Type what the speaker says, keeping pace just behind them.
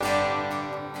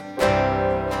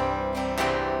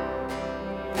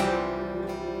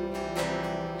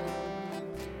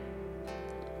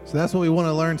So that's what we want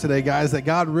to learn today, guys, that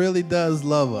God really does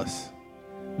love us.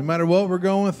 No matter what we're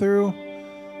going through,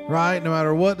 right? No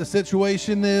matter what the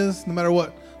situation is, no matter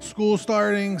what school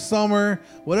starting, summer,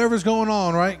 whatever's going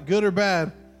on, right? Good or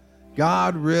bad,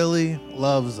 God really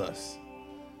loves us.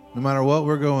 No matter what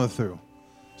we're going through.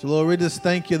 So, Lord, we just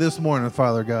thank you this morning,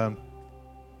 Father God.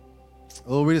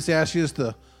 Lord, we just ask you just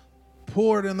to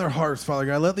pour it in their hearts, Father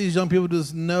God. Let these young people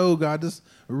just know, God, just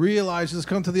realize, just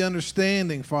come to the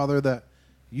understanding, Father, that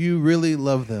you really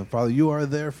love them. Father, you are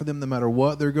there for them no matter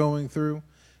what they're going through,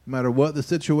 no matter what the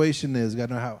situation is. God,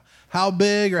 know how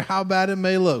big or how bad it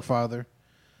may look, Father,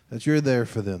 that you're there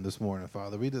for them this morning,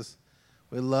 Father. We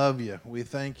love you. We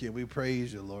thank you. We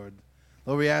praise you, Lord.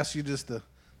 Lord, we ask you just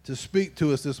to speak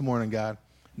to us this morning, God.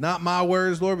 Not my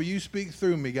words, Lord, but you speak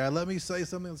through me, God. Let me say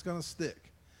something that's going to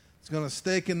stick. It's going to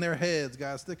stick in their heads,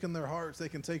 God, stick in their hearts they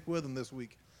can take with them this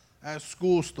week as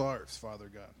school starts, Father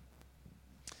God.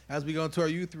 As we go into our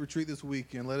youth retreat this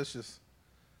weekend, let us just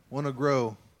want to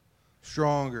grow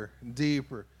stronger,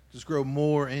 deeper, just grow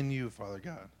more in you, Father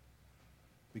God,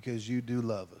 because you do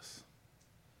love us.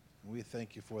 And we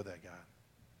thank you for that, God.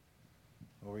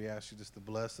 Lord, we ask you just to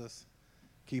bless us.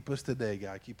 Keep us today,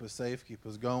 God. Keep us safe. Keep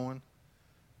us going.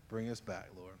 Bring us back,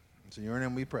 Lord. It's in your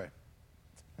name we pray.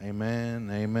 Amen,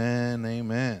 amen,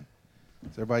 amen.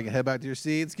 So everybody can head back to your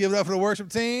seats. Give it up for the worship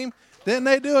team. Didn't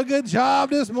they do a good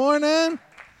job this morning?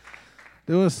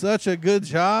 Doing such a good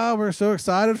job. We're so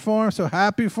excited for them, so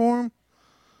happy for them.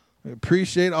 We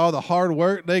appreciate all the hard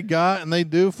work they got and they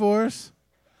do for us.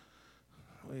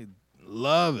 We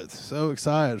love it. So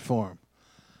excited for them.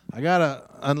 I got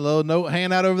a little note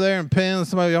handout over there and pens.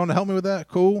 Somebody want to help me with that?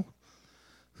 Cool.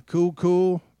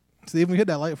 Cool. Stephen, hit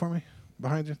that light for me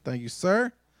behind you. Thank you,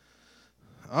 sir.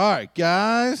 All right,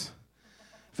 guys.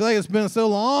 I feel like it's been so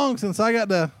long since I got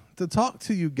to talk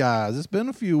to you guys. It's been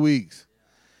a few weeks.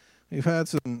 We've had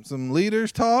some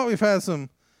leaders talk. We've had some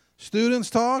students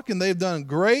talk, and they've done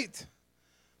great.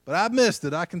 But I missed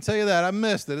it. I can tell you that. I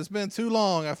missed it. It's been too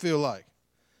long, I feel like.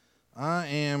 I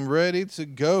am ready to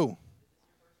go.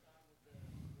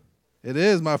 It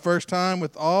is my first time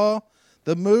with all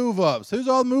the move-ups. Who's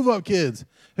all the move-up kids?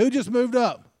 Who just moved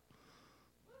up?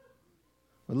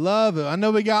 I love it. I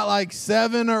know we got like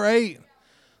 7 or 8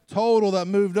 total that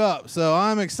moved up. So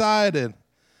I'm excited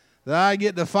that I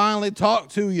get to finally talk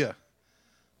to you.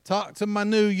 Talk to my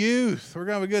new youth. We're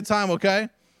going to have a good time, okay?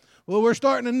 Well, we're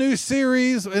starting a new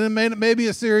series, and it may be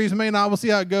a series, may not. We'll see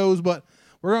how it goes, but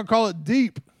we're going to call it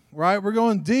Deep, right? We're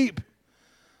going deep.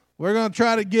 We're going to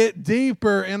try to get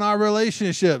deeper in our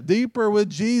relationship, deeper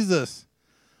with Jesus,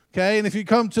 okay? And if you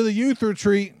come to the youth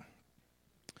retreat,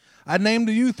 I named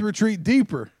the youth retreat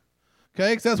Deeper,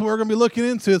 okay? Because that's what we're going to be looking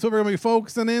into. That's what we're going to be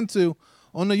focusing into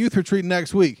on the youth retreat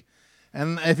next week.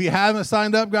 And if you haven't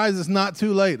signed up, guys, it's not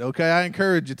too late, okay? I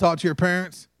encourage you, talk to your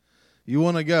parents. You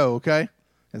want to go, okay?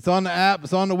 It's on the app.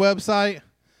 It's on the website.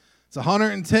 It's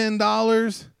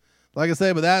 $110, like I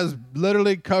said, but that is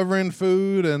literally covering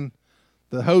food and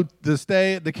the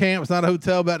stay at the camp. It's not a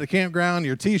hotel, but at the campground.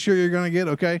 Your T-shirt you're going to get,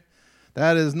 okay?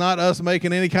 That is not us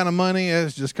making any kind of money.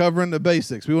 It's just covering the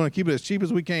basics. We want to keep it as cheap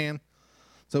as we can.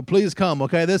 So please come,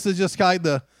 okay? This is just like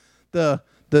the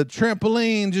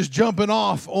trampoline, just jumping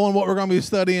off on what we're going to be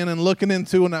studying and looking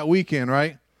into on that weekend,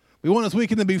 right? We want this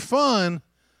weekend to be fun,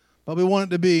 but we want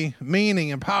it to be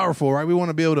meaning and powerful, right? We want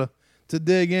to be able to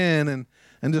dig in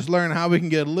and just learn how we can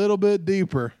get a little bit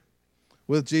deeper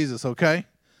with Jesus, okay?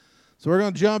 So we're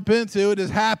going to jump into it. It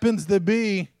happens to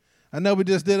be, I know we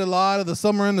just did a lot of the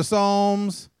Summer in the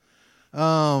Psalms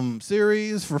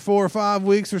series for 4 or 5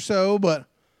 weeks or so, but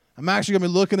I'm actually going to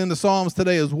be looking into Psalms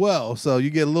today as well, so you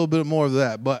get a little bit more of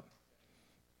that. But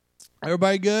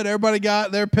everybody good? Everybody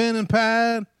got their pen and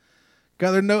pad?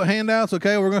 Got their note handouts?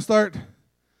 Okay, we're going to start.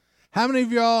 How many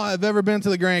of y'all have ever been to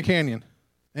the Grand Canyon?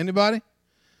 Anybody?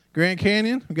 Grand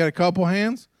Canyon? We got a couple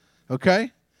hands.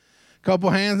 Okay. Couple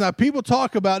hands. Now, people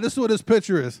talk about, this is what this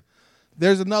picture is.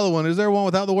 There's another one. Is there one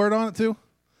without the word on it too?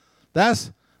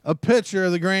 That's a picture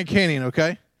of the Grand Canyon,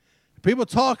 okay? People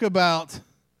talk about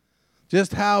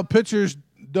just how pictures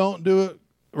don't do it,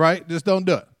 right? Just don't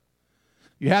do it.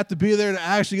 You have to be there to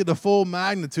actually get the full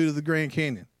magnitude of the Grand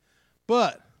Canyon.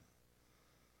 But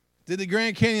did the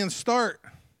Grand Canyon start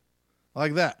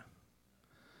like that?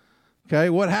 Okay,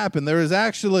 what happened? There is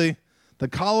actually, the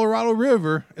Colorado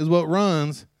River is what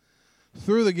runs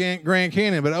through the Grand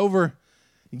Canyon, but over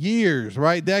years,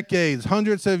 right, decades,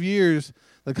 hundreds of years,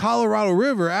 the Colorado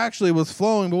River actually was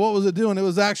flowing, but what was it doing? It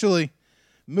was actually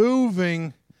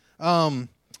moving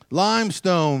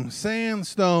limestone,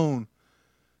 sandstone,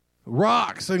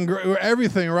 rocks, and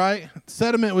everything, right?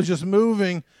 Sediment was just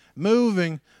moving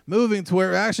to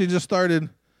where it actually just started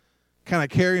kind of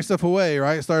carrying stuff away,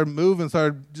 right? Started moving,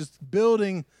 started just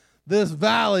building this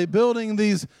valley, building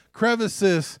these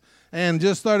crevices, and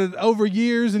just started over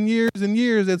years and years and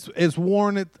years, it's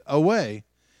worn it away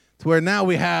to where now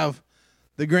we have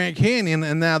the Grand Canyon,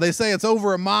 and now they say it's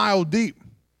over a mile deep,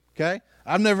 okay?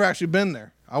 I've never actually been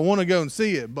there. I want to go and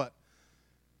see it, but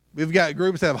we've got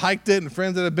groups that have hiked it and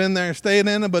friends that have been there and stayed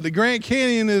in it, but the Grand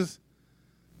Canyon is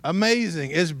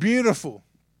amazing. It's beautiful.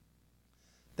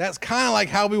 That's kind of like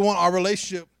how we want our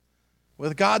relationship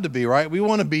with God to be, right? We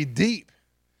want to be deep.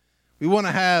 We want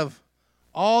to have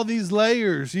all these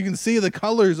layers. You can see the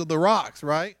colors of the rocks,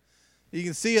 right? You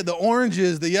can see it, the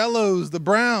oranges, the yellows, the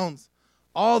browns,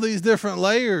 all these different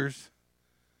layers.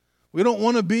 We don't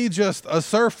want to be just a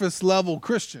surface level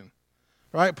Christian,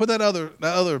 right? Put that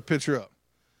other picture up.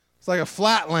 It's like a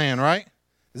flat land, right?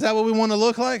 Is that what we want to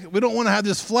look like? We don't want to have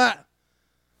this flat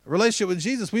relationship with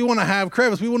Jesus. We want to have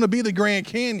crevice. We want to be the Grand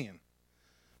Canyon,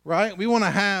 right? We want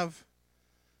to have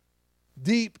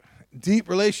deep, deep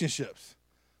relationships.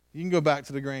 You can go back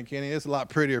to the Grand Canyon. It's a lot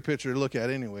prettier picture to look at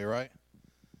anyway, right?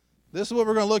 This is what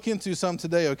we're going to look into some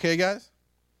today, okay, guys?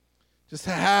 Just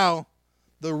how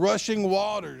the rushing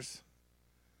waters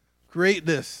create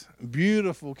this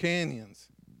beautiful canyons.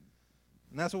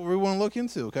 And that's what we want to look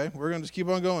into, okay? We're going to just keep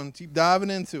on going, keep diving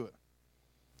into it,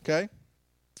 okay?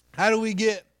 How do we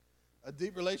get a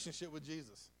deep relationship with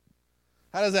Jesus?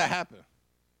 How does that happen?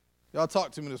 Y'all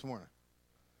talk to me this morning.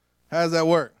 How does that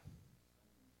work?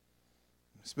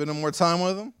 Spending more time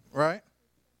with him, right?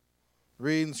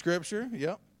 Reading scripture,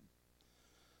 yep.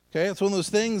 Okay, it's one of those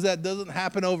things that doesn't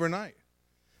happen overnight.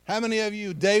 How many of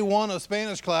you, day one of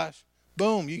Spanish class,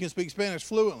 boom, you can speak Spanish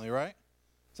fluently, right?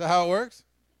 Is that how it works?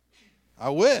 I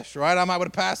wish, right? I might would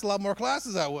have passed a lot more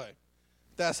classes that way.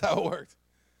 That's how it worked,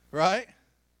 right?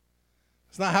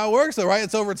 It's not how it works, though, right?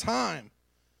 It's over time,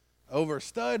 over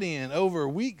studying, over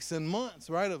weeks and months,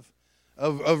 right?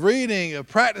 Of reading, of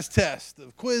practice tests,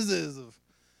 of quizzes, of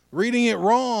reading it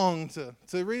wrong to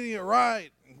reading it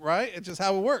right? It's just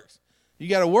how it works. You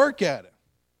got to work at it.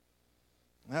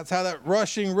 And that's how that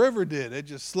rushing river did. It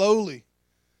just slowly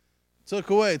took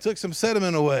some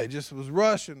sediment away. Just was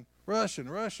rushing,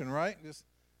 right? Just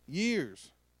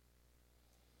years.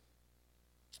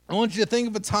 I want you to think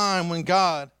of a time when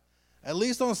God, at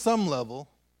least on some level,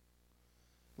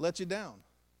 let you down.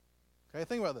 Okay,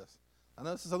 think about this. I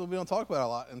know this is something we don't talk about a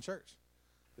lot in church.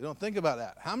 We don't think about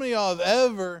that. How many of y'all have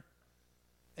ever,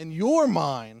 in your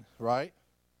mind, right?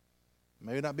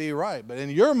 Maybe not be right, but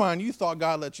in your mind, you thought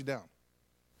God let you down.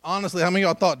 Honestly, how many of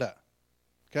y'all thought that?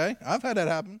 Okay, I've had that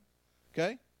happen.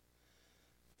 Okay?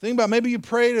 Think about maybe you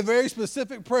prayed a very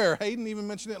specific prayer. Hayden even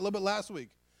mentioned it a little bit last week,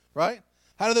 right?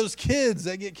 How do those kids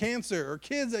that get cancer or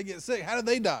kids that get sick, how do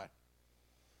they die?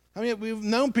 I mean, we've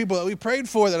known people that we prayed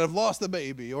for that have lost a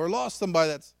baby or lost somebody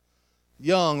that's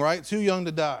young, right? Too young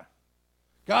to die.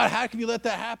 God, how can you let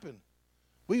that happen?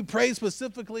 We prayed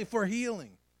specifically for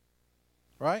healing,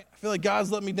 right? I feel like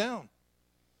God's let me down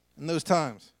in those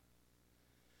times.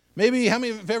 Maybe how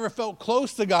many of you have ever felt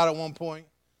close to God at one point,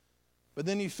 but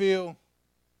then you feel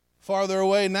farther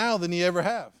away now than you ever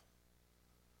have?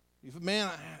 Man,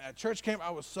 at church camp,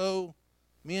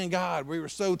 me and God, we were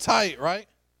so tight, right?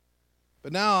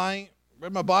 But now I ain't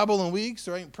read my Bible in weeks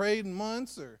or I ain't prayed in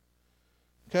months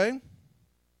okay?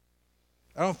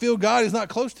 I don't feel God is not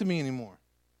close to me anymore.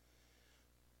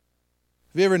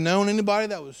 Have you ever known anybody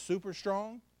that was super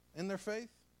strong in their faith?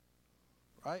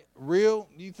 Right? Real,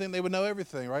 you think they would know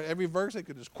everything, right? Every verse, they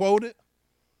could just quote it.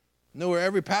 Know where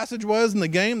every passage was in the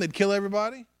game, they'd kill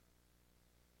everybody.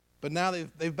 But now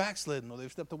they've backslidden or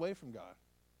they've stepped away from God.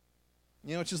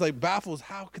 You know, it's just like baffles,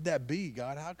 how could that be,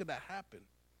 God? How could that happen?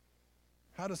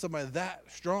 How does somebody that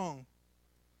strong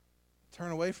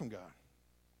turn away from God?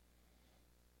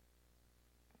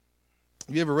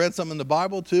 Have you ever read something in the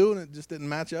Bible too and it just didn't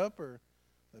match up? Or,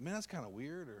 man, that's kind of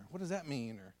weird. Or what does that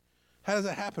mean? Or how does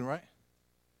that happen, right?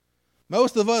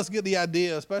 Most of us get the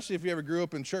idea, especially if you ever grew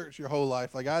up in church your whole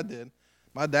life like I did.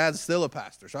 My dad's still a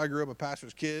pastor, so I grew up a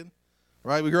pastor's kid,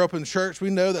 right? We grew up in church. We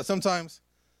know that sometimes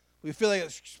we feel like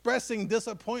expressing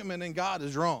disappointment in God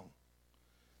is wrong.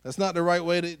 That's not the right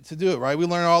way to do it, right? We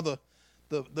learn all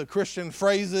the Christian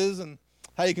phrases and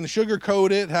how you can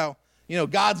sugarcoat it, how,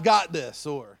 God's got this,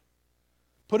 or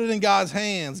put it in God's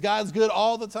hands. God's good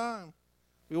all the time.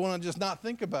 We want to just not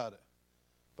think about it.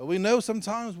 But we know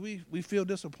sometimes we feel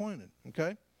disappointed,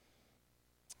 okay?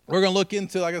 We're going to look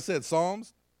into, like I said,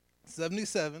 Psalms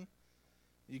 77.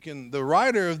 The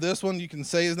writer of this one, you can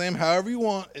say his name however you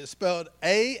want. It's spelled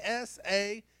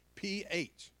A-S-A-P-H.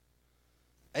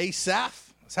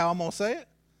 Asaph, that's how I'm going to say it.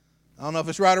 I don't know if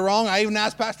it's right or wrong. I even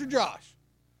asked Pastor Josh.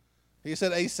 He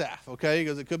said Asaph, okay,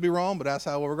 because it could be wrong, but that's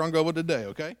how we're going to go with today,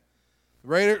 okay?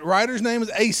 The writer's name is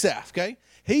Asaph, okay?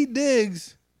 He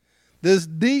digs this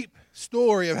deep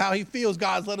story of how he feels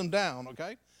God's let him down,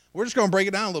 okay? We're just going to break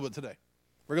it down a little bit today.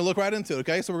 We're going to look right into it,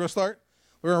 okay? So we're going to start.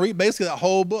 We're going to read basically that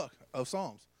whole book of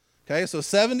Psalms, okay? So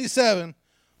 77,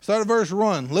 start at verse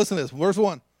 1. Listen to this, verse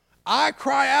 1. I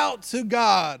cry out to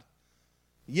God.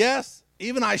 Yes,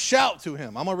 even I shout to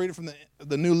him. I'm going to read it from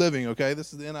the New Living, okay?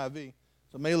 This is the NIV.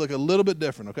 So it may look a little bit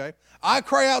different, okay? I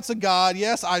cry out to God.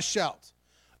 Yes, I shout.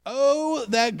 Oh,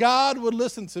 that God would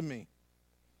listen to me.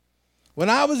 When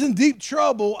I was in deep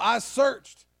trouble, I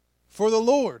searched for the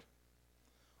Lord.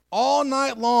 All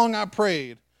night long I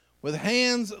prayed with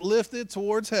hands lifted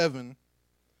towards heaven,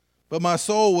 but my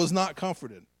soul was not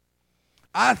comforted.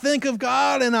 I think of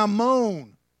God and I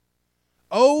moan,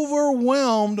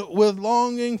 overwhelmed with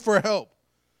longing for help.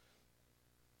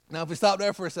 Now, if we stop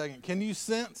there for a second, can you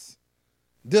sense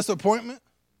disappointment?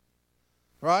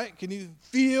 Right? Can you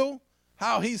feel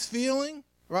how he's feeling?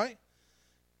 Right?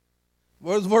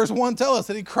 What does verse 1 tell us?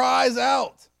 That he cries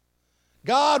out,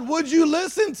 God, would you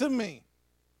listen to me?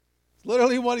 It's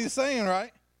literally what he's saying,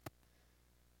 right?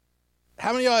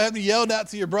 How many of y'all have yelled out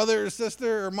to your brother or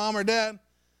sister or mom or dad?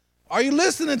 Are you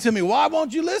listening to me? Why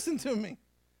won't you listen to me?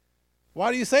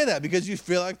 Why do you say that? Because you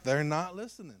feel like they're not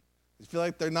listening. You feel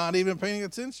like they're not even paying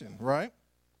attention, right?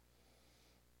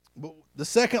 But the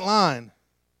second line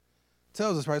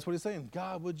tells us, right, it's what he's saying.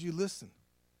 God, would you listen?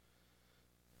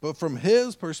 But from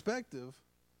his perspective,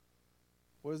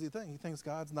 what does he think? He thinks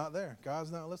God's not there.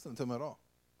 God's not listening to him at all.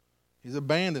 He's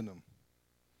abandoned him.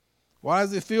 Why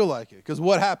does he feel like it? Because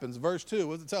what happens? Verse 2,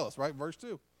 what does it tell us, right? Verse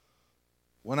 2.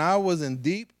 When I was in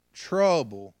deep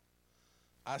trouble,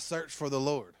 I searched for the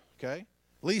Lord, okay?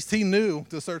 At least he knew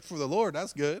to search for the Lord.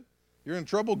 That's good. You're in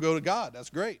trouble, go to God. That's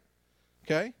great,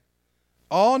 okay?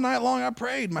 All night long I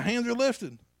prayed. My hands were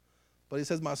lifted. But he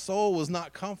says my soul was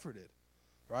not comforted,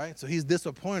 right? So he's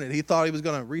disappointed. He thought he was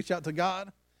going to reach out to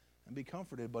God and be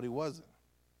comforted, but he wasn't,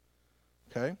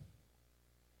 okay?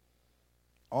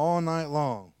 All night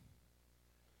long,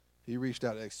 he reached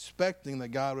out expecting that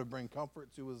God would bring comfort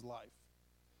to his life.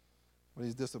 But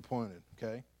he's disappointed,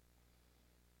 okay?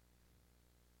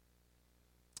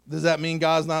 Does that mean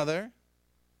God's not there?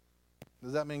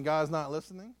 Does that mean God's not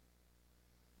listening?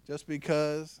 Just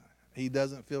because he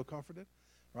doesn't feel comforted?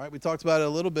 Right? We talked about it a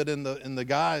little bit in the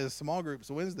guys' small groups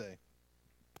Wednesday.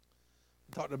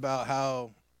 We talked about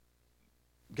how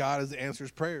God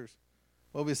answers prayers.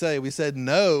 What did we say? We said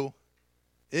no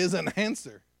is an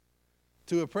answer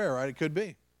to a prayer, right? It could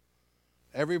be.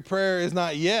 Every prayer is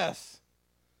not yes.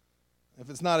 If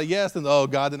it's not a yes, then, oh,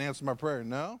 God didn't answer my prayer.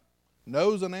 No.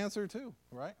 No's an answer too,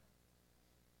 right?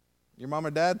 Your mom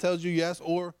or dad tells you yes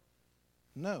or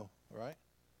no, right?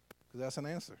 Because that's an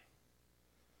answer.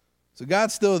 So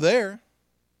God's still there.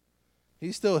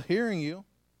 He's still hearing you.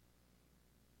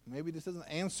 Maybe he just doesn't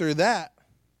answer that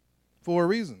for a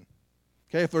reason.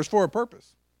 Okay, if there's for a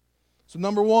purpose. So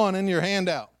number 1 in your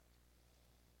handout.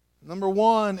 Number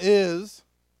 1 is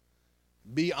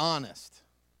be honest.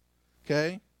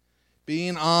 Okay?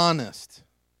 Being honest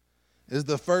is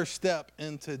the first step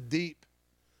into deep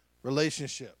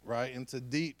relationship, right? Into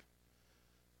deep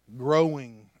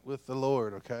growing with the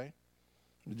Lord, okay?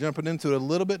 We're jumping into it a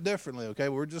little bit differently, okay?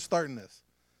 We're just starting this.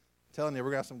 I'm telling you,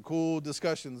 we're going to have some cool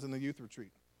discussions in the youth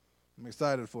retreat. I'm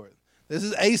excited for it. This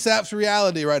is Asaph's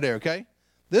reality right there, okay?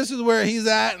 This is where he's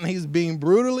at, and he's being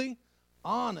brutally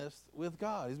honest with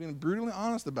God. He's being brutally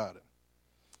honest about it.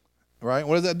 All right?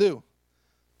 What does that do?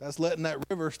 That's letting that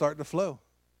river start to flow.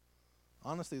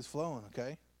 Honesty is flowing,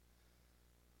 okay?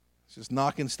 It's just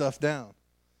knocking stuff down.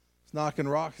 It's knocking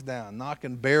rocks down,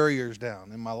 knocking barriers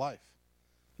down in my life.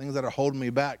 Things that are holding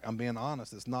me back, I'm being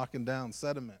honest. It's knocking down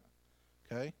sediment,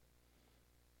 okay?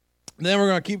 And then we're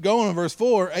going to keep going in verse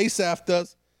 4. Asaph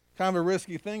does kind of a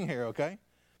risky thing here, okay?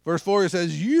 Verse 4, it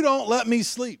says, you don't let me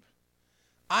sleep.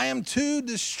 I am too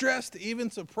distressed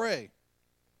even to pray.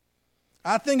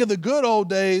 I think of the good old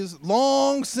days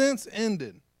long since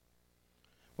ended.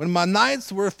 When my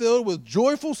nights were filled with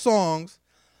joyful songs,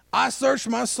 I searched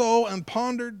my soul and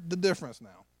pondered the difference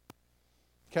now.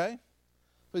 Okay?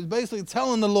 But he's basically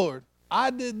telling the Lord, I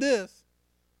did this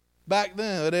back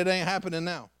then, but it ain't happening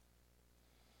now.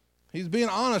 He's being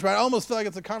honest, right? I almost feel like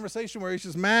it's a conversation where he's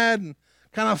just mad and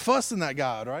kind of fussing at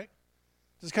God, right?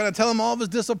 Just kind of tell him all of his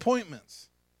disappointments.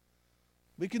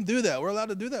 We can do that. We're allowed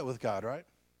to do that with God, right?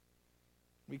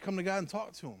 We come to God and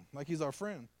talk to him like he's our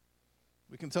friend.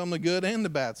 We can tell him the good and the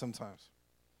bad sometimes.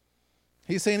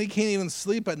 He's saying he can't even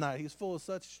sleep at night. He's full of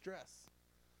such stress,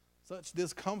 such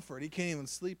discomfort. He can't even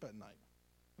sleep at night.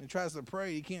 When he tries to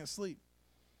pray, he can't sleep.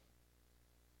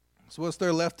 So what's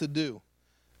there left to do?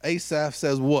 Asaph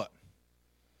says what?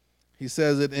 He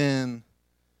says it in,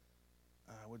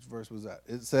 which verse was that?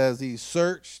 It says he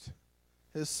searched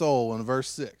his soul in verse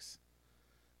 6.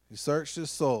 He searched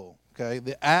his soul, okay?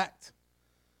 The act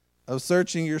of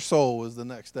searching your soul is the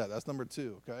next step. That's number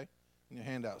 2, okay? In your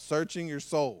handout. Searching your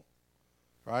soul,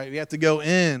 right? We have to go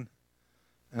in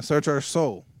and search our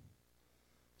soul.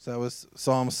 So that was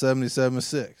Psalm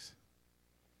 77:6.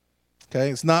 Okay,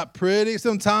 it's not pretty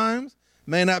sometimes.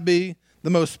 May not be the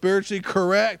most spiritually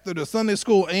correct or the Sunday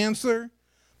school answer.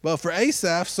 But for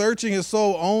Asaph, searching his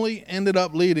soul only ended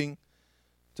up leading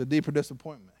to deeper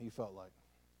disappointment, he felt like.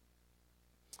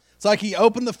 It's like he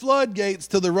opened the floodgates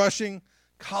to the rushing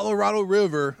Colorado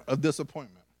River of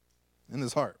disappointment in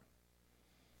his heart.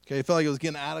 Okay, he felt like it was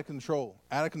getting out of control.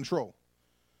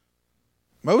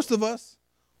 Most of us,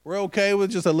 we're okay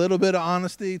with just a little bit of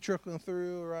honesty trickling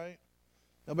through, right?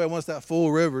 Nobody wants that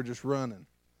full river just running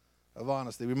of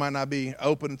honesty. We might not be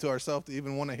open to ourselves to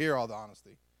even want to hear all the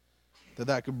honesty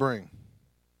that could bring.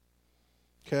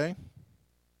 Okay?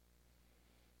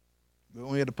 But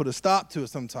we had to put a stop to it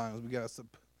sometimes. We got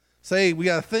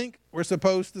to think we're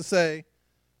supposed to say,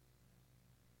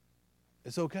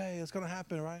 it's okay, it's going to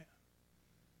happen, right?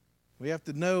 We have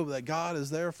to know that God is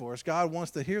there for us. God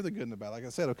wants to hear the good and the bad. Like I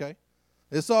said, okay?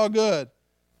 It's all good.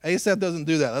 Asaph doesn't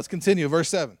do that. Let's continue. Verse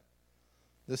 7.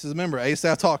 This is, remember,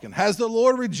 Asaph talking. Has the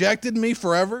Lord rejected me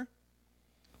forever?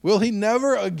 Will he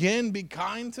never again be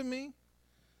kind to me?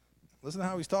 Listen to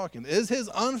how he's talking. Is his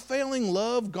unfailing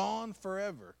love gone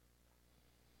forever?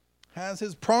 Has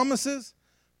his promises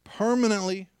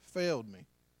permanently failed me?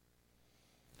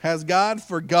 Has God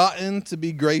forgotten to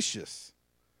be gracious?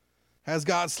 Has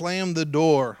God slammed the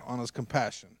door on his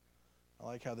compassion? I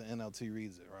like how the NLT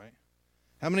reads it, right?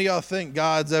 How many of y'all think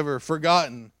God's ever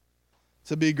forgotten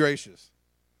to be gracious?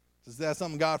 Is that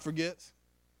something God forgets?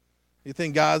 You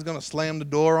think God's going to slam the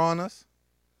door on us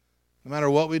no matter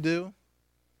what we do?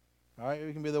 All right,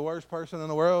 we can be the worst person in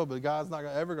the world, but God's not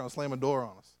ever going to slam a door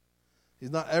on us.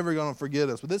 He's not ever going to forget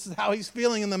us. But this is how he's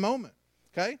feeling in the moment,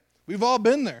 okay? We've all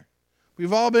been there.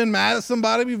 We've all been mad at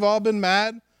somebody. We've all been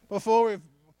mad before. We've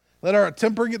let our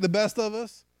temper get the best of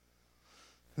us.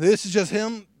 This is just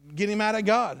him getting mad at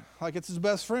God like it's his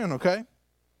best friend, okay?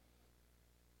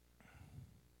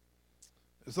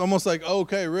 It's almost like,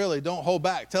 okay, really, don't hold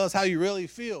back. Tell us how you really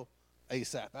feel,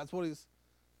 Asaph. That's what he's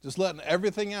just letting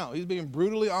everything out. He's being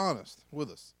brutally honest with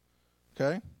us,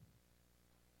 okay?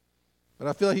 But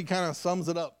I feel like he kind of sums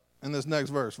it up in this next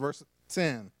verse, verse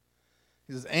 10.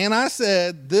 He says, and I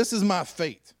said, this is my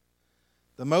fate.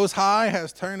 The Most High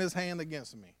has turned his hand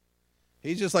against me.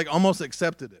 He's just like almost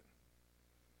accepted it.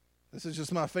 This is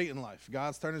just my fate in life.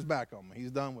 God's turned his back on me.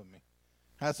 He's done with me.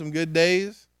 Had some good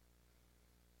days.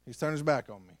 He's turned his back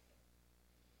on me.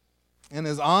 In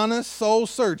his honest soul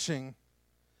searching,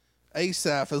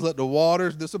 Asaph has let the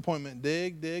waters of disappointment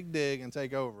dig, and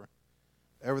take over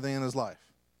everything in his life.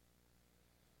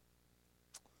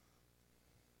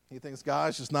 He thinks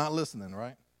God's just not listening,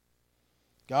 right?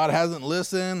 God hasn't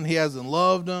listened. He hasn't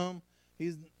loved him.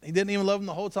 He didn't even love him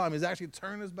the whole time. He's actually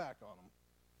turned his back on him.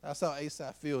 That's how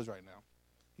Asaph feels right now.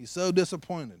 He's so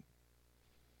disappointed.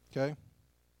 Okay?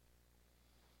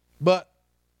 But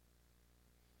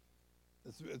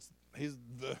he's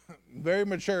the very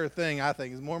mature thing, I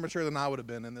think. He's more mature than I would have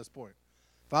been in this point.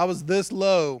 If I was this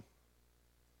low,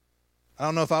 I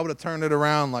don't know if I would have turned it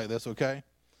around like this, okay?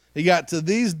 He got to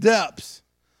these depths,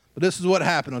 but this is what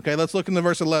happened, okay? Let's look into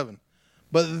verse 11.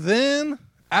 But then,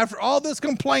 after all this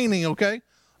complaining, okay?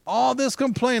 All this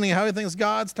complaining, how he thinks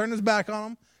God's turned his back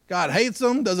on him. God hates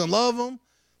him, doesn't love him.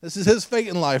 This is his fate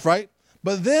in life, right?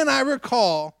 But then I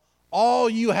recall all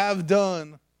you have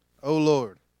done, O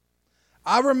Lord.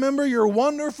 I remember your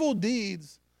wonderful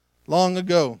deeds long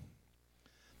ago.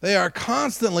 They are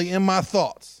constantly in my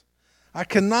thoughts. I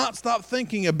cannot stop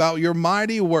thinking about your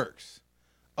mighty works.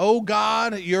 O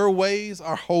God, your ways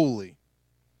are holy.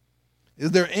 Is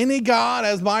there any God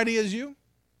as mighty as you?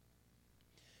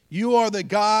 You are the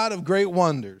God of great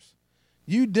wonders.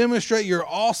 You demonstrate your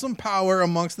awesome power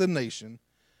amongst the nation.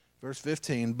 Verse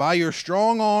 15, by your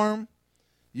strong arm,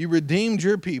 you redeemed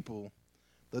your people,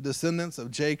 the descendants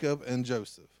of Jacob and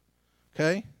Joseph.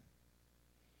 Okay?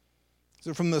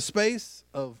 So from the space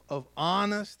of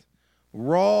honest,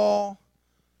 raw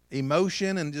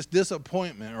emotion and just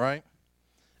disappointment, right?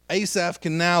 Asaph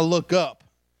can now look up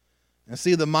and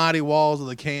see the mighty walls of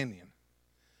the canyon.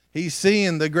 He's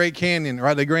seeing the Great Canyon,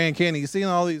 right? The Grand Canyon. He's seeing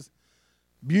all these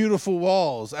beautiful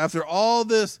walls. After all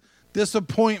this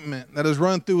disappointment that has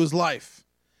run through his life,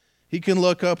 he can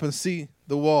look up and see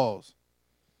the walls.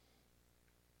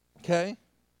 Okay?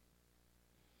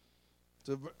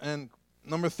 So, and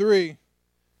number 3,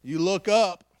 you look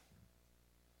up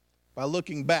by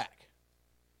looking back.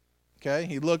 Okay?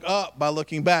 He looked up by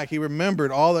looking back. He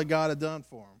remembered all that God had done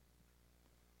for him.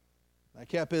 That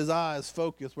kept his eyes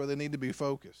focused where they need to be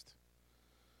focused.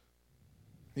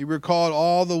 He recalled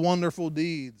all the wonderful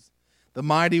deeds, the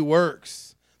mighty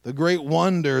works, the great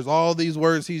wonders, all these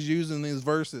words he's using in these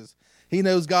verses. He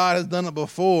knows God has done it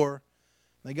before,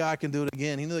 that God can do it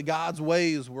again. He knew that God's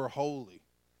ways were holy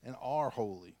and are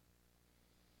holy.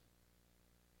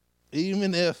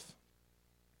 Even if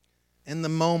in the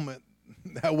moment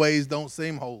that ways don't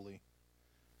seem holy,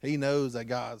 he knows that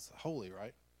God's holy,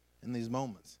 right? In these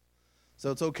moments. So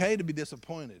it's okay to be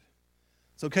disappointed.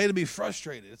 It's okay to be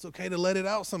frustrated. It's okay to let it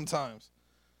out sometimes.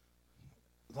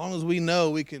 As long as we know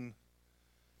we can,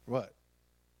 what?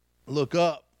 Look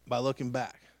up by looking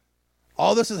back.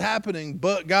 All this is happening,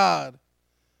 but God,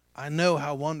 I know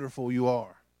how wonderful you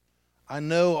are. I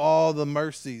know all the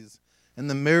mercies and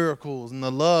the miracles and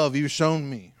the love you've shown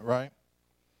me, right?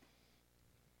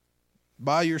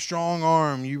 By your strong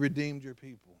arm, you redeemed your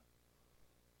people.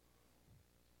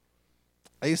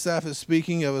 Asaph is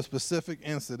speaking of a specific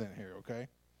incident here, okay?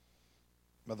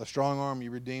 By the strong arm, you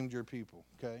redeemed your people,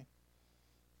 okay?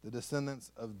 The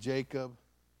descendants of Jacob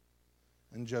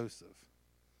and Joseph.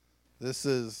 This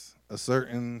is a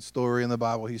certain story in the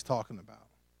Bible he's talking about,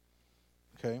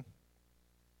 okay?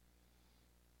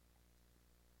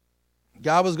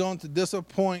 God was going to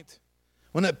disappoint,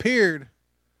 when it appeared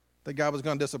that God was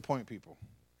going to disappoint people,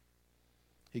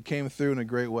 he came through in a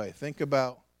great way. Think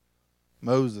about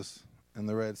Moses and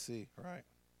the Red Sea, right?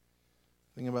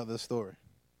 Think about this story.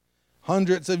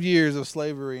 Hundreds of years of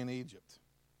slavery in Egypt.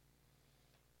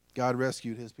 God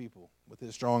rescued his people with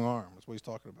his strong arm. That's what he's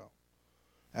talking about.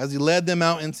 As he led them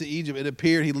out into Egypt, it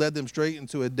appeared he led them straight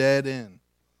into a dead end.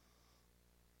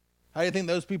 How do you think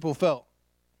those people felt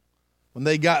when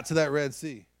they got to that Red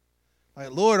Sea?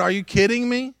 Like, Lord, are you kidding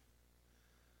me?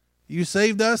 You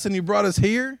saved us and you brought us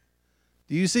here?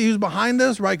 Do you see who's behind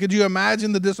us, right? Could you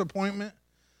imagine the disappointment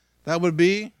that would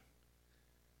be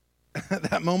at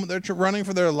that moment? They're running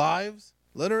for their lives,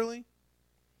 literally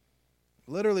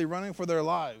running for their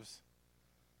lives.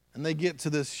 And they get to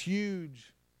this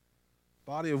huge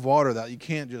body of water that you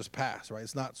can't just pass, right?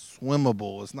 It's not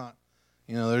swimmable. It's not,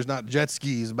 there's not jet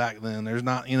skis back then. There's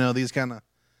not, these kind of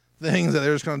things that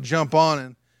they're just going to jump on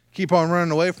and keep on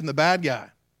running away from the bad guy.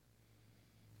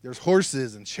 There's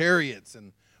horses and chariots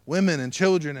and women and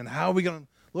children. And how are we going to,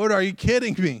 Lord, are you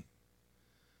kidding me?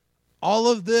 All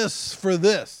of this for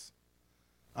this.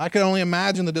 I can only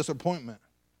imagine the disappointment.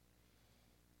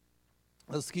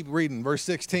 Let's keep reading. Verse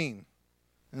 16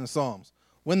 in the Psalms.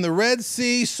 When the Red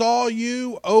Sea saw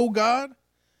you, O God,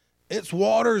 its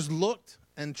waters looked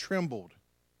and trembled.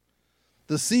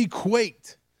 The sea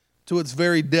quaked to its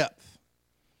very depth.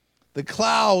 The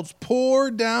clouds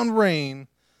poured down rain.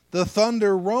 The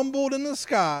thunder rumbled in the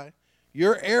sky.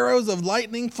 Your arrows of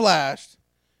lightning flashed.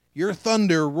 Your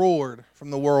thunder roared from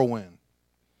the whirlwind.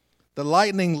 The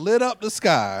lightning lit up the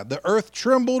sky. The earth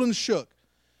trembled and shook.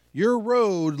 Your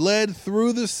road led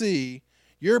through the sea.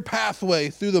 Your pathway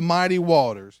through the mighty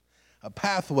waters. A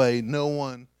pathway no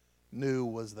one knew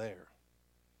was there.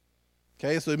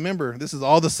 Okay, so remember, this is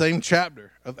all the same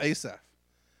chapter of Asaph.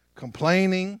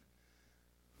 Complaining,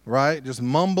 right? Just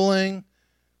mumbling,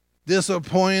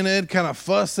 disappointed, kind of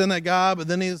fussing at God, but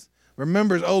then he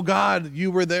remembers, oh God, you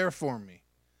were there for me.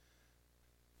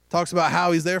 Talks about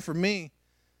how he's there for me.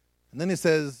 And then he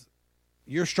says,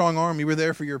 your strong arm, you were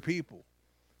there for your people.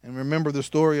 And remember the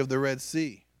story of the Red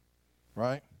Sea,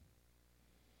 right?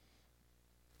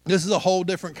 This is a whole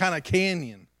different kind of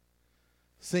canyon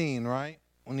scene, right?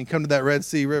 When you come to that Red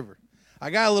Sea River.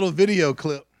 I got a little video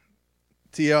clip,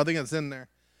 TL, I think it's in there.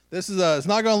 This is it's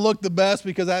not going to look the best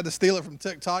because I had to steal it from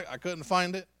TikTok. I couldn't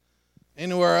find it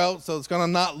anywhere else, so it's going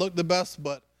to not look the best,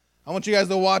 but I want you guys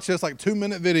to watch this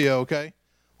 2-minute video, okay,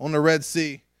 on the Red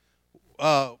Sea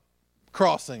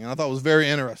crossing, and I thought it was very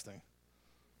interesting.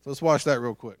 So let's watch that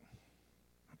real quick.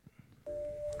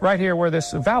 Right here where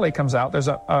this valley comes out, there's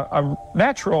a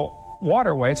natural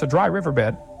waterway. It's a dry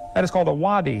riverbed. That is called a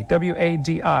wadi,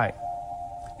 W-A-D-I.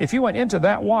 If you went into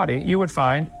that wadi, you would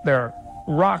find there are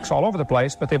rocks all over the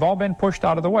place, but they've all been pushed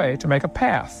out of the way to make a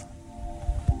path.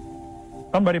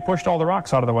 Somebody pushed all the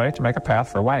rocks out of the way to make a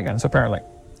path for wagons, apparently.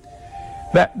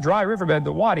 That dry riverbed,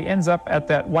 the wadi, ends up at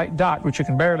that white dot, which you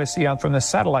can barely see from this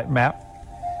satellite map.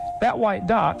 That white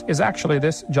dot is actually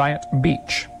this giant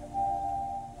beach.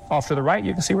 Off to the right,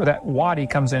 you can see where that wadi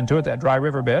comes into it, that dry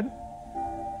riverbed.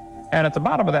 And at the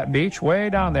bottom of that beach, way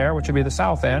down there, which would be the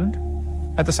south end,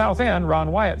 at the south end,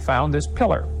 Ron Wyatt found this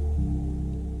pillar.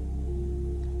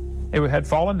 It had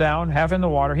fallen down, half in the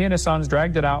water. He and his sons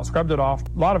dragged it out, scrubbed it off.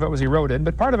 A lot of it was eroded,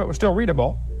 but part of it was still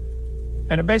readable.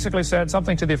 And it basically said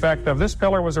something to the effect of, this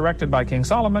pillar was erected by King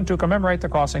Solomon to commemorate the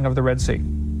crossing of the Red Sea.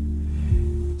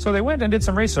 So they went and did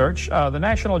some research. The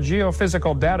National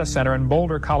Geophysical Data Center in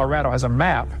Boulder, Colorado has a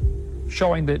map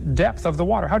showing the depth of the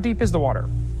water. How deep is the water?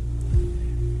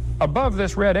 Above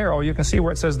this red arrow, you can see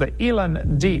where it says the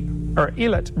Elan Deep, or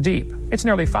Elat Deep. It's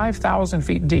nearly 5,000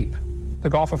 feet deep. The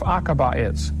Gulf of Aqaba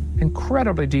is.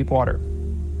 Incredibly deep water.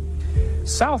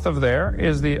 South of there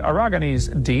is the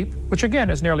Aragonese Deep, which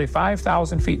again is nearly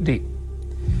 5,000 feet deep.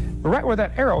 But right where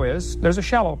that arrow is, there's a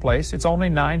shallow place. It's only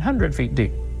 900 feet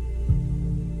deep,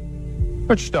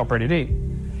 which is still pretty deep.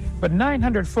 But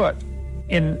 900 foot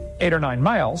in 8 or 9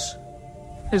 miles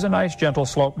is a nice gentle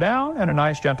slope down and a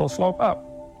nice gentle slope up.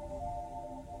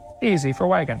 Easy for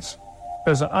wagons.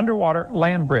 There's an underwater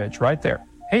land bridge right there.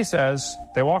 He says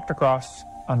they walked across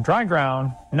on dry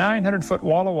ground, 900-foot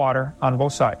wall of water on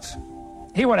both sides.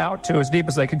 He went out to as deep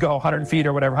as they could go, 100 feet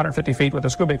or whatever, 150 feet with the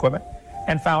scuba equipment,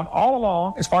 and found all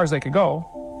along, as far as they could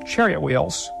go, chariot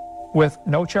wheels with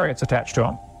no chariots attached to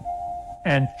them.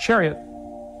 And chariot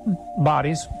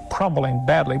bodies crumbling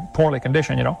badly, poorly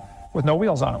conditioned, with no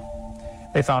wheels on them.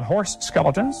 They found horse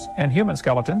skeletons and human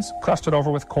skeletons crusted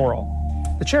over with coral.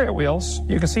 The chariot wheels,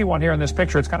 you can see one here in this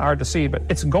picture. It's kind of hard to see, but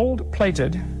it's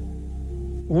gold-plated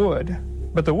wood,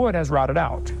 but the wood has rotted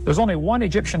out. There's only one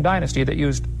Egyptian dynasty that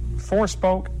used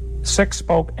 4-spoke,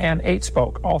 6-spoke, and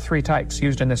 8-spoke, all 3 types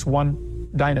used in this one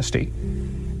dynasty.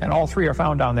 And all 3 are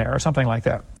found down there, or something like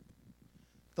that.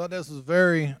 Thought this was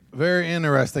very, very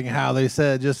interesting how they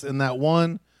said just in that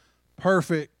one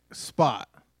perfect spot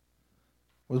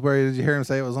was where, did you hear him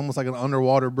say it was almost like an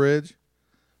underwater bridge,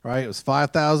 right? It was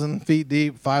 5,000 feet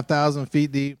deep, 5,000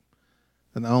 feet deep,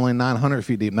 and only 900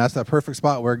 feet deep. And that's that perfect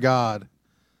spot where God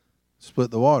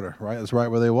split the water, right? That's right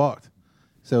where they walked.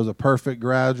 So it was a perfect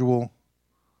gradual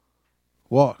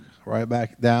walk, right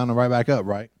back down and right back up,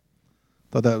 right?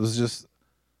 Thought that was just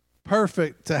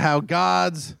perfect to how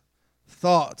God's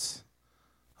thoughts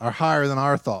are higher than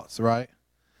our thoughts, right?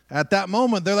 At that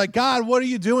moment, they're like, God, what are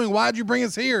you doing? Why'd you bring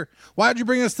us here? Why'd you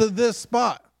bring us to this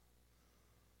spot?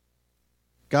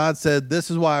 God said,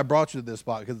 this is why I brought you to this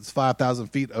spot, because it's 5,000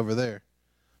 feet over there,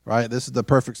 right? This is the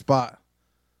perfect spot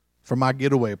for my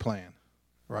getaway plan,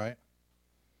 right?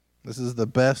 This is the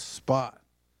best spot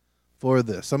for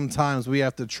this. Sometimes we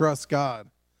have to trust God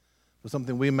for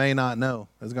something we may not know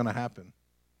is going to happen,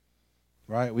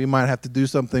 right? We might have to do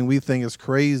something we think is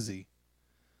crazy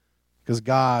because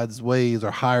God's ways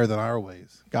are higher than our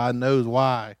ways. God knows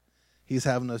why he's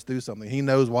having us do something. He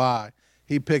knows why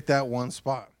he picked that one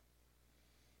spot.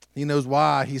 He knows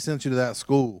why he sent you to that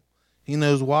school. He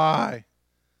knows why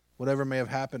whatever may have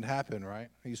happened, right?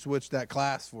 He switched that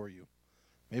class for you.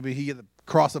 Maybe he had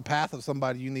crossed a path of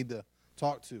somebody you need to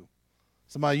talk to,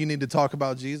 somebody you need to talk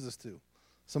about Jesus to,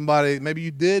 somebody, maybe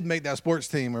you did make that sports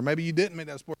team, or maybe you didn't make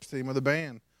that sports team or the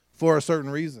band for a certain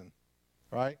reason,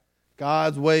 right?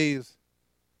 God's ways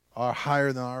are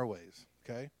higher than our ways,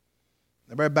 okay?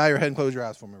 Everybody bow your head and close your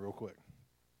eyes for me real quick.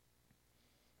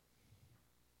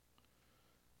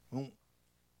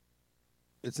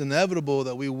 It's inevitable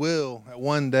that we will at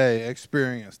one day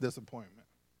experience disappointment,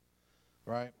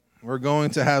 right? We're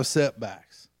going to have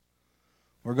setbacks.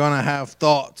 We're going to have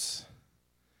thoughts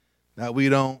that we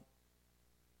don't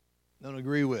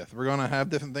agree with. We're going to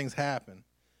have different things happen,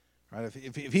 right?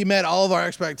 If he met all of our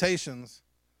expectations,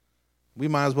 we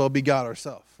might as well be God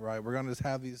ourselves, right? We're going to just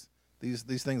have these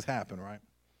things happen, right?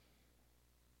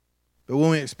 But when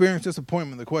we experience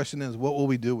disappointment, the question is, what will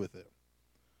we do with it?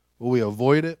 Will we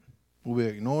avoid it? Will we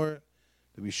ignore it?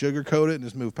 Do we sugarcoat it and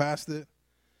just move past it?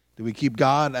 Do we keep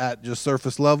God at just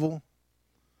surface level?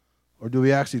 Or do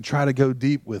we actually try to go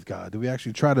deep with God? Do we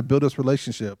actually try to build this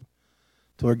relationship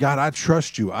to where, God, I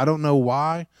trust you. I don't know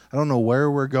why. I don't know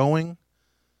where we're going.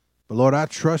 But, Lord, I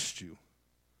trust you.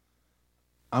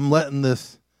 I'm letting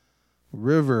this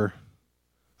river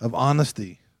of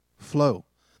honesty flow.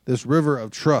 This river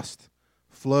of trust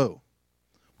flow.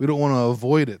 We don't want to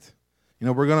avoid it.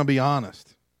 We're going to be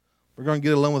honest. We're going to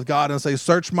get alone with God and say,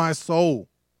 search my soul.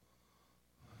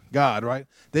 God, right?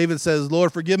 David says,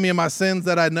 Lord, forgive me of my sins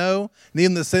that I know, and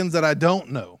even the sins that I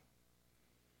don't know.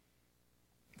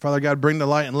 Father God, bring the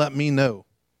light and let me know.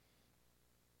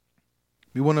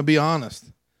 We want to be honest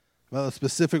about the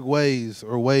specific ways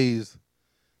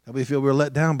that we feel we're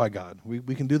let down by God.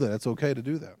 We can do that. It's okay to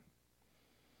do that.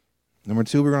 Number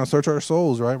 2, we're going to search our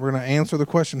souls, right? We're going to answer the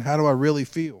question, how do I really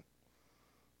feel?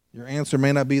 Your answer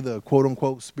may not be the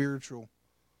quote-unquote spiritual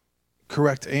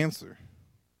correct answer.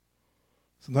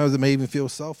 Sometimes it may even feel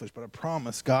selfish, but I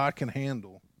promise God can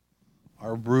handle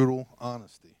our brutal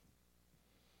honesty.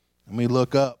 And we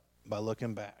look up by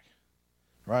looking back,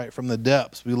 right? From the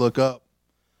depths, we look up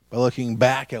by looking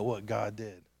back at what God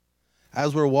did.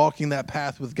 As we're walking that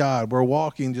path with God, we're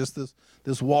walking just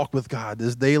this walk with God,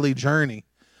 this daily journey.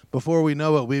 Before we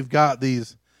know it, we've got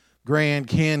these Grand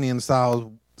Canyon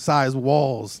size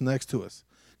walls next to us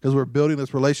because we're building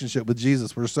this relationship with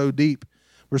Jesus. We're so deep.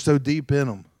 We're so deep in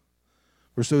him.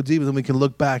 We're so deep that we can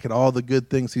look back at all the good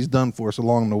things he's done for us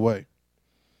along the way.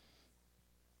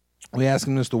 We ask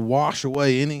him just to wash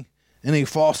away any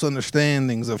false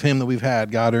understandings of him that we've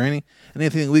had, God, or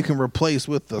anything we can replace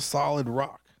with the solid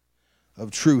rock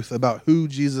of truth about who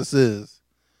Jesus is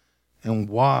and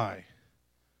why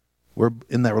we're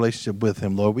in that relationship with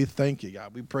him, Lord. We thank you,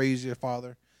 God. We praise you,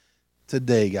 Father,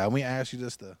 today, God. We ask you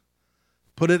just to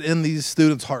put it in these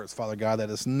students' hearts, Father God, that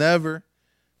it's never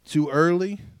too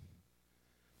early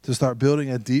to start building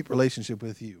a deep relationship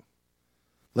with you.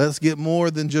 Let's get more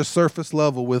than just surface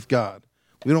level with God.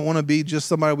 We don't want to be just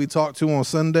somebody we talk to on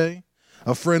Sunday,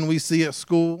 a friend we see at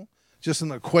school, just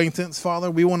an acquaintance, Father.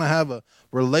 We want to have a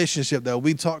relationship that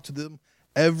we talk to them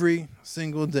every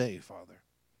single day, Father.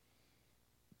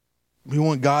 We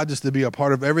want God just to be a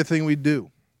part of everything we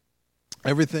do.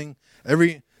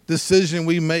 Every decision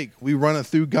we make, we run it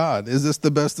through God. Is this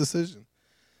the best decision?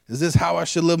 Is this how I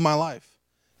should live my life?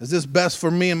 Is this best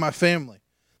for me and my family?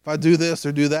 If I do this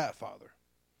or do that, Father.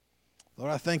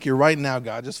 Lord, I thank you right now,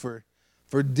 God, just for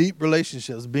deep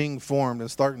relationships being formed and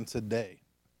starting today.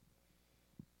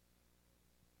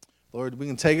 Lord, we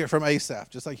can take it from Asaph,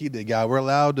 just like he did, God. We're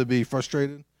allowed to be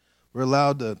frustrated. We're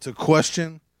allowed to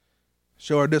question,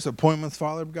 show our disappointments,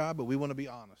 Father God, but we want to be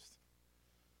honest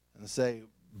and say,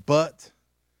 but,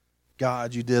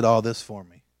 God, you did all this for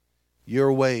me.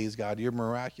 Your ways, God, your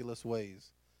miraculous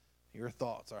ways, your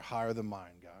thoughts are higher than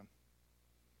mine, God.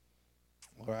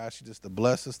 Lord, I ask you just to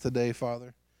bless us today,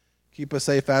 Father. Keep us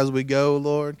safe as we go,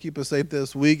 Lord. Keep us safe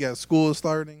this week as school is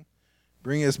starting.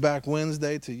 Bring us back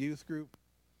Wednesday to youth group.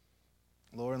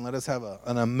 Lord, and let us have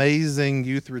an amazing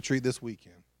youth retreat this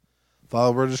weekend.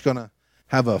 Father, we're just going to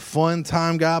have a fun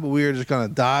time, God, but we are just going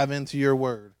to dive into your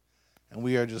word. And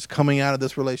we are just coming out of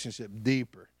this relationship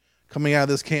deeper, coming out of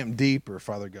this camp deeper,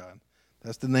 Father God.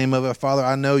 That's the name of it. Father,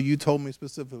 I know you told me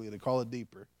specifically to call it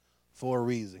deeper for a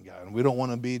reason, God. And we don't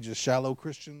want to be just shallow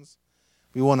Christians.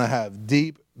 We want to have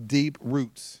deep, deep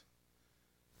roots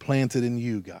planted in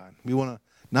you, God. We want to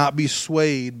not be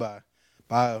swayed by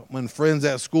when friends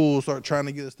at school start trying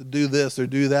to get us to do this or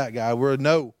do that, God. We're a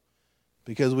no,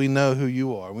 because we know who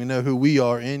you are. We know who we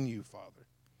are in you, Father.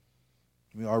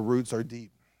 Our roots are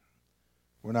deep.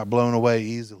 We're not blown away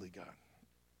easily, God.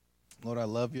 Lord, I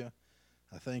love you.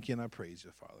 I thank you and I praise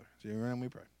you, Father. In your name we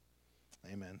pray.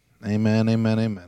 Amen. Amen, amen, amen.